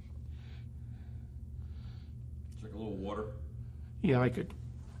 So, Check a little water. yeah, I could.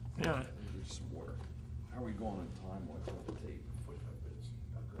 Yeah. Here's some water. How are we going on time? What's on the tape? 45 minutes.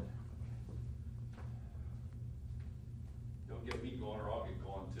 Okay. Don't get me going or I'll get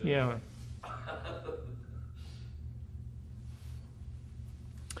going too. Yeah.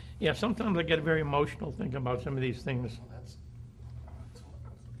 Yeah, sometimes I get very emotional thinking about some of these things. Well, that's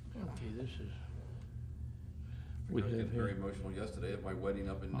Okay, this is. I We was have getting very here. emotional yesterday at my wedding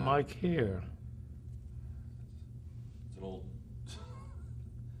up in. Mike here. It's an old.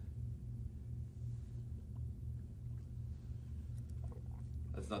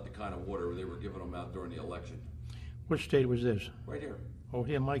 That's not the kind of water they were giving them out during the election. Which state was this? Right here. Oh,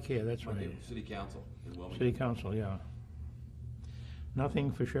 here, Mike here, that's Right right. here, City Council in Wilmington. City Council, yeah.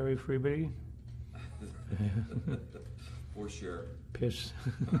 Nothing for Sherry Freebody? Poor Sherry. Piss.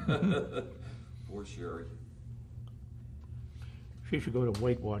 Poor Sherry. She should go to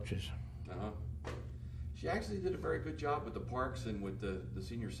Weight Watchers. Uh-huh. She actually did a very good job with the parks and with the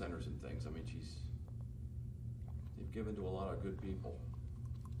senior centers and things. I mean, they've given to a lot of good people.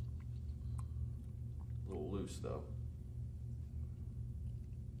 A little loose, though.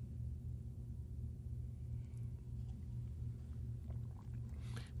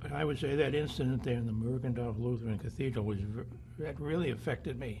 But I would say that incident there in the Mergendorf Lutheran Cathedral that really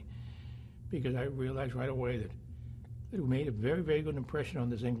affected me, because I realized right away that it made a very, very good impression on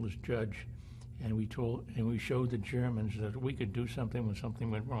this English judge, and we showed the Germans that we could do something when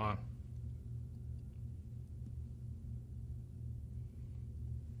something went wrong.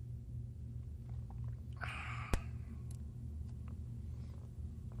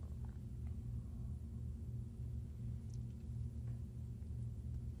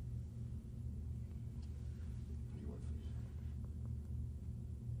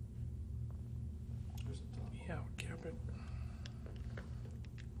 Here's the top. Yeah, cabinet.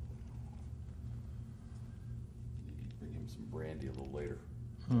 You can bring him some brandy a little later.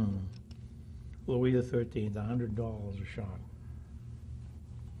 Louis the 13th, $100 a shot.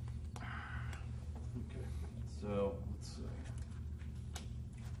 Okay, so let's see.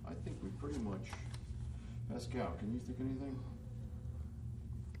 I think we pretty much. Pascal, can you think of anything?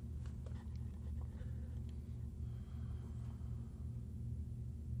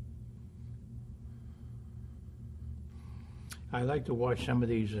 I like to watch some of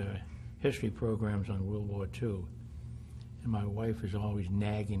these history programs on World War II, and my wife is always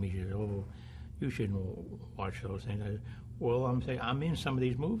nagging me. She says, "Oh, you shouldn't watch those things." Well, I'm saying I'm in some of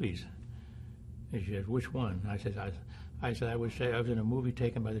these movies. And she says, "Which one?" I said, I would say I was in a movie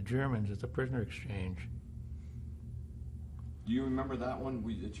taken by the Germans at the prisoner exchange." Do you remember that one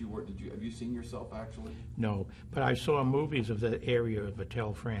that you were? Have you seen yourself actually? No, but I saw movies of the area of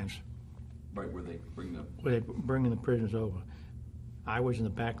Vatel, France, Right where they bring the. where they're bringing the prisoners over. I was in the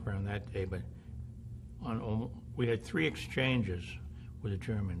background that day, but we had 3 exchanges with the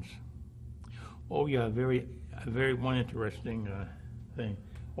Germans. Oh yeah, a very one interesting thing.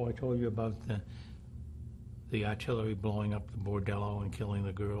 Oh, I told you about the artillery blowing up the bordello and killing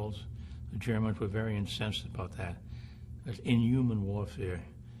the girls. The Germans were very incensed about that. That's inhuman warfare,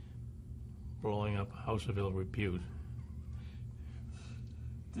 blowing up a house of ill repute.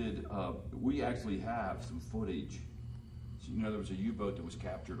 We actually have some footage? So, there was a U-boat that was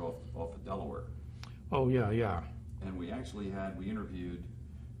captured off of Delaware. Oh yeah. And we interviewed,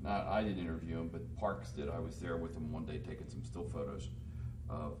 I didn't interview him, but Parks did. I was there with him one day taking some still photos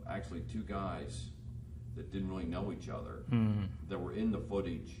of actually 2 guys that didn't really know each other that were in the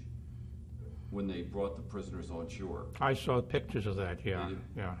footage when they brought the prisoners on shore. I saw pictures of that, yeah. Did you?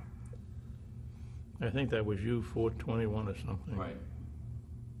 Yeah. I think that was U-421 or something. Right.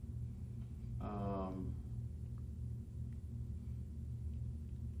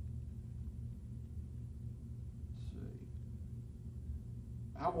 Let's see.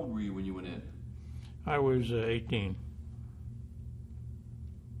 How old were you when you went in? I was 18.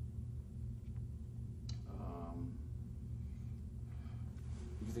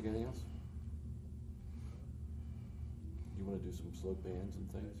 You think anything else? You want to do some slow bands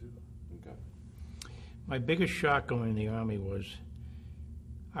and things? Okay. My biggest shock going in the Army was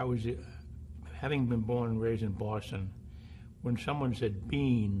having been born and raised in Boston, when someone said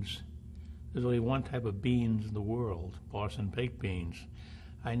beans, there's only one type of beans in the world, Boston baked beans.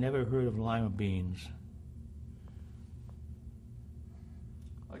 I never heard of lima beans.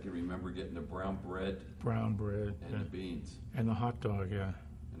 I can remember getting the brown bread Brown bread. and the beans. And the hot dog, yeah.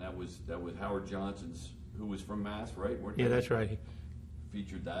 And that was Howard Johnson's, who was from Mass, right? Yeah, that's right.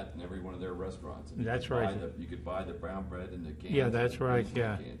 featured that in every one of their restaurants. And That's you could right. you could buy the brown bread in the cans. Yeah, that's right,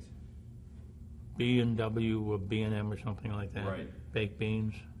 yeah. Cans. B&W or B&M or something like that. Right. Baked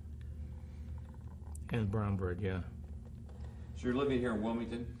beans and brown bread, yeah. So you're living here in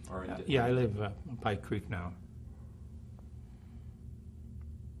Wilmington? Or in Yeah, I live on Pike Creek now.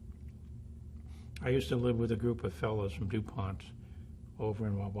 I used to live with a group of fellows from DuPont over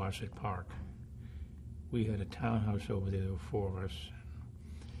in Wawasset Park. We had a townhouse over there, there were 4 of us.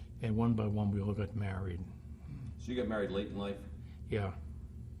 And one by one, we all got married. So you got married late in life? Yeah,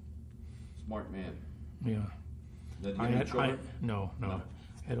 Smart man. yeah. Did you have any children? No.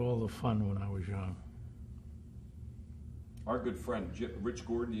 Had all the fun when I was young. Our good friend, Rich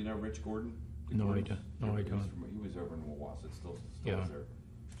Gordon, do you know Rich Gordon? No, I don't. He was over in Wawasset, still Yeah. is there.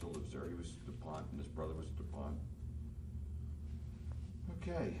 Still lives there. He was DuPont, and his brother was DuPont.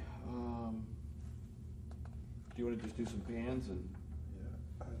 Okay. Do you want to just do some pans and?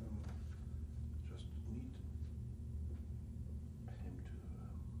 Yeah, just need him to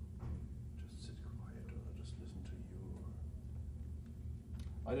just sit quiet or just listen to you.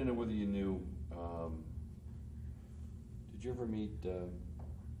 Or... I don't know whether you knew. Did you ever meet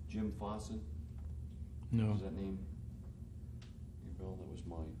Jim Fossen? No. What was that name? Bill, that was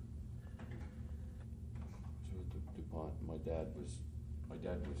mine. So at DuPont, my dad was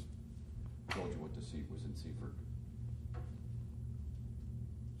told you what to see, was in Seaford.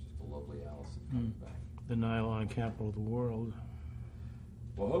 Just a lovely Allison coming back. The nylon capital of the world.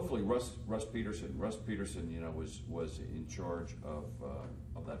 Well, hopefully Russ Peterson, you know, was in charge of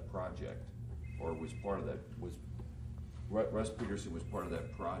that project, or was part of that. Russ Peterson was part of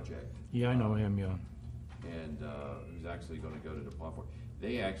that project. Yeah, I know him, yeah. And he was actually going to go to DuPont for.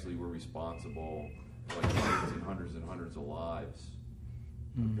 They actually were responsible for like hundreds and hundreds of lives,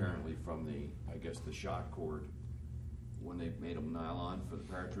 apparently from the shock cord when they made them nylon for the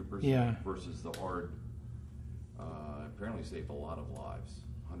paratroopers, Yeah. versus the hard. Apparently saved a lot of lives,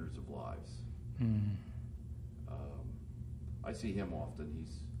 hundreds of lives. I see him often.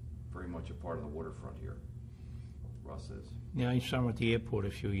 He's very much a part of the waterfront here. Russ is. Yeah, I saw him at the airport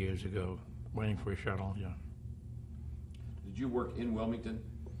a few years ago, waiting for a shuttle, yeah. Did you work in Wilmington,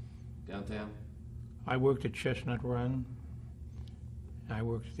 downtown? I worked at Chestnut Run. I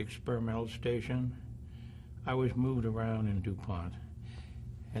worked at the experimental station. I was moved around in DuPont.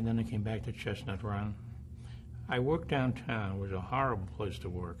 And then I came back to Chestnut Run. I worked downtown. It was a horrible place to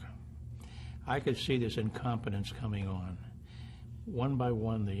work. I could see this incompetence coming on. One by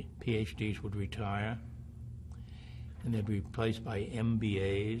one, the PhDs would retire, and they'd be replaced by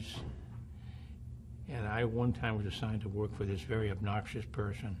MBAs. And I one time was assigned to work for this very obnoxious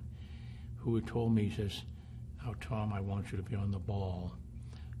person who had told me, he says, "Now, Tom, I want you to be on the ball.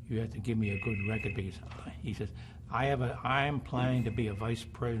 You have to give me a good record because," he says, I am planning to be a vice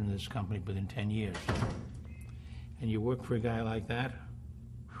president of this company within 10 years. And you work for a guy like that,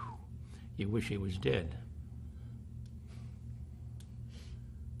 whew, you wish he was dead.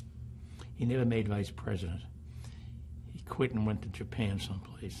 He never made vice president. He quit and went to Japan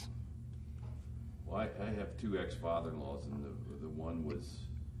someplace. Well, I have 2 ex-father-in-laws, and the one was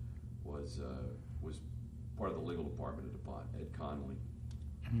part of the legal department at DuPont, Ed Connolly,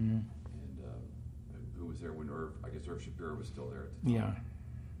 and who was there when Irv Shapiro was still there at the time.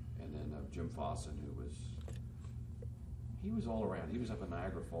 Yeah. And then Jim Fossen, he was all around. He was up in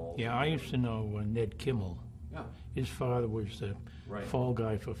Niagara Falls. Yeah, I used to know Ned Kimmel. Yeah. His father was the Right. fall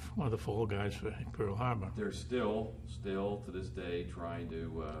guy for one of the fall guys for Pearl Harbor. They're still to this day trying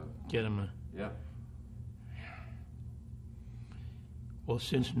to Get him yeah. Well,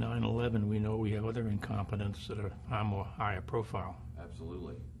 since 9/11, we know we have other incompetents that are far more higher profile.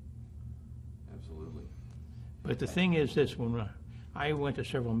 Absolutely. But the thing is this, when I went to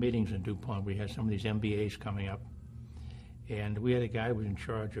several meetings in DuPont, we had some of these MBAs coming up, and we had a guy who was in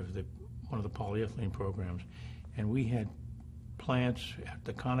charge of one of the polyethylene programs, and we had plants at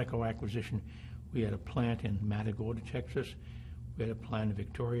the Conoco acquisition. We had a plant in Matagorda, Texas. We had a plant in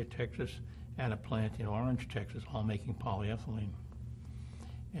Victoria, Texas, and a plant in Orange, Texas, all making polyethylene.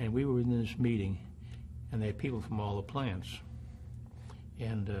 And we were in this meeting, and they had people from all the plants.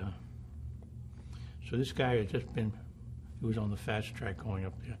 And so this guy had he was on the fast track going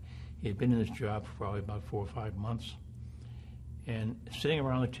up there. He had been in this job for probably about 4 or 5 months. And sitting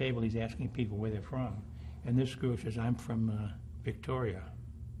around the table, he's asking people where they're from. And this girl says, "I'm from Victoria."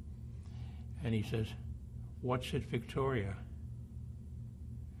 And he says, "What's at Victoria?"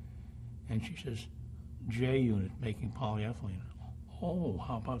 And she says, "J unit making polyethylene." Oh,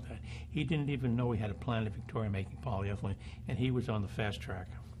 how about that? He didn't even know we had a plant at Victoria making polyethylene, and he was on the fast track.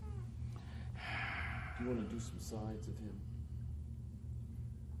 Do you want to do some sides of him?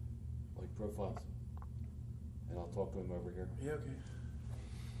 like profiles. And I'll talk to him over here. Yeah, okay.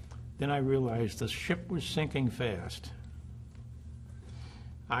 Then I realized the ship was sinking fast.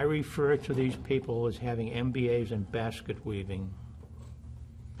 I refer to these people as having MBAs in basket weaving,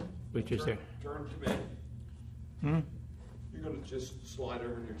 which is their... Turn to me. Hmm? You're gonna just slide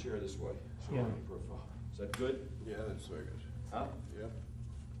over in your chair this way. So Yeah. we're in profile. Is that good? Yeah, that's very good. Huh? Yeah, Is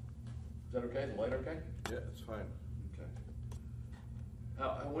that okay? The light okay? yeah, it's fine.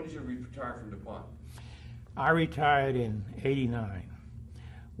 Okay. When did you retire from DuPont? I retired in '89.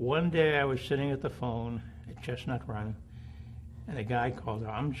 One day I was sitting at the phone at Chestnut Run, and a guy called,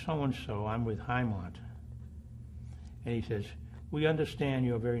 I'm so-and-so, I'm with Highmont. And he says, we understand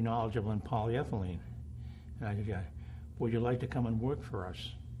you're very knowledgeable in polyethylene. And I said, would you like to come and work for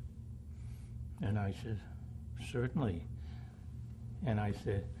us? And I said, certainly. And I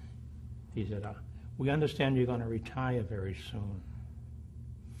said, he said, we understand you're going to retire very soon.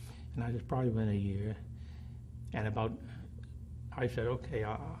 And I said, probably within a year. And I said, okay,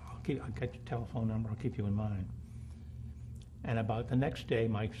 I'll get your telephone number, I'll keep you in mind. And about the next day,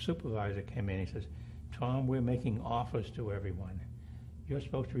 my supervisor came in, he says, Tom, we're making offers to everyone. You're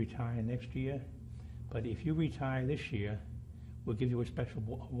supposed to retire next year, but if you retire this year, we'll give you a special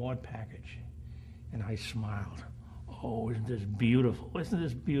award package. And I smiled. Oh, isn't this beautiful? Isn't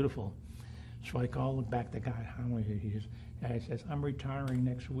this beautiful? So I called back the guy, he says, I'm retiring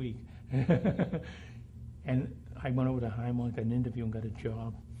next week. And I went over to Highmont, got an interview and got a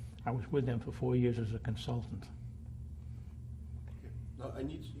job. I was with them for 4 years as a consultant. Now, I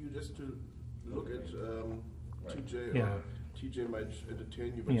need you just to look at Right. TJ, Yeah. or TJ might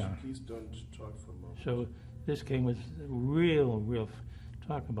entertain you, but Yeah. please don't talk for a moment. So this game was real,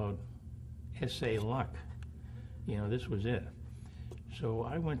 talk about essay luck. You know, this was it. So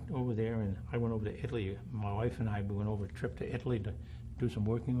I went over there and I went over to Italy. My wife and I, we went over a trip to Italy to do some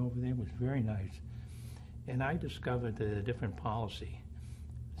working over there. It was very nice. And I discovered that a different policy.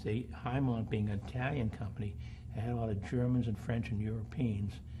 See, Highmont being an Italian company, had a lot of Germans and French and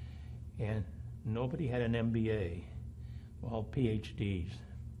Europeans, and nobody had an MBA, all PhDs.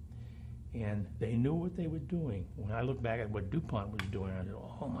 And they knew what they were doing. When I look back at what DuPont was doing, I said,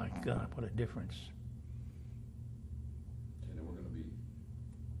 oh my God, what a difference. Okay, then we're gonna be,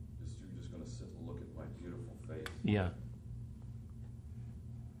 you're just gonna sit and look at my beautiful face. Yeah.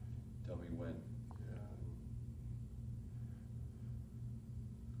 Tell me when.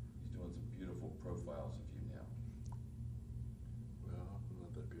 He's doing some beautiful profiles of you now. Well,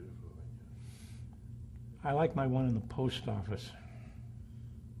 not that beautiful. I like my one in the post office.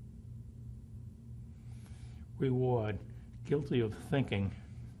 Reward, guilty of thinking.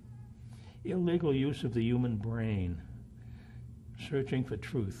 Illegal use of the human brain. Searching for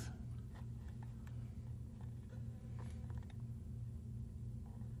truth.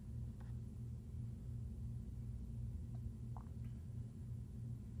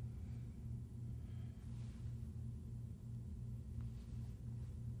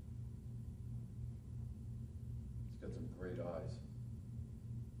 He's got some great eyes.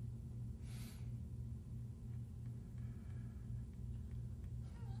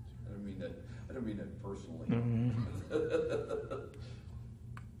 I don't mean that personally.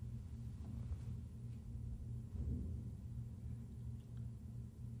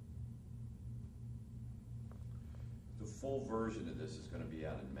 The full version of this is gonna be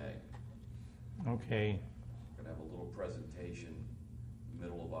out in May. Okay. We're gonna have a little presentation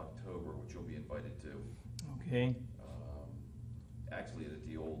middle of October, which you'll be invited to. Okay. Actually at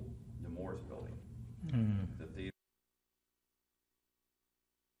the old Nemours building.